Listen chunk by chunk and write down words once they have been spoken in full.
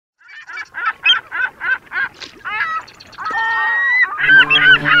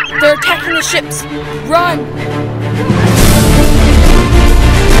the ships! Run!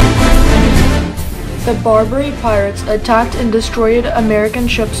 The Barbary pirates attacked and destroyed American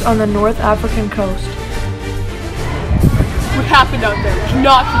ships on the North African coast. What happened out there? We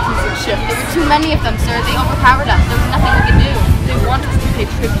cannot confuse the ships. There were too many of them, sir. They overpowered us. There was nothing we could do. They want us to pay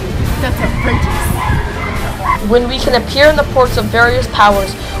tribute. That's outrageous. When we can appear in the ports of various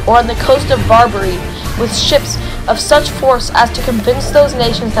powers or on the coast of Barbary with ships of such force as to convince those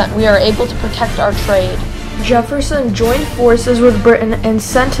nations that we are able to protect our trade. Jefferson joined forces with Britain and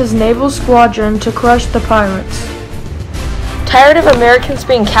sent his naval squadron to crush the pirates. Tired of Americans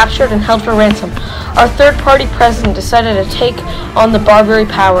being captured and held for ransom, our third-party president decided to take on the Barbary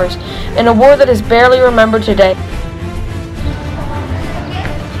powers in a war that is barely remembered today.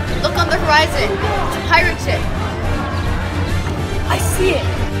 Look on the horizon. It's a pirate ship. I see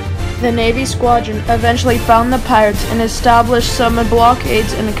it. The Navy squadron eventually found the pirates and established some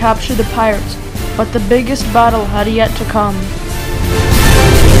blockades and captured the pirates, but the biggest battle had yet to come.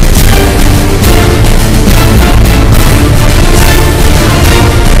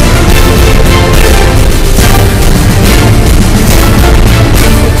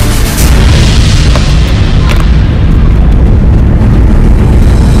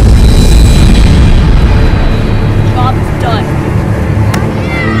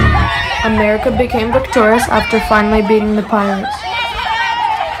 America became victorious after finally beating the pirates.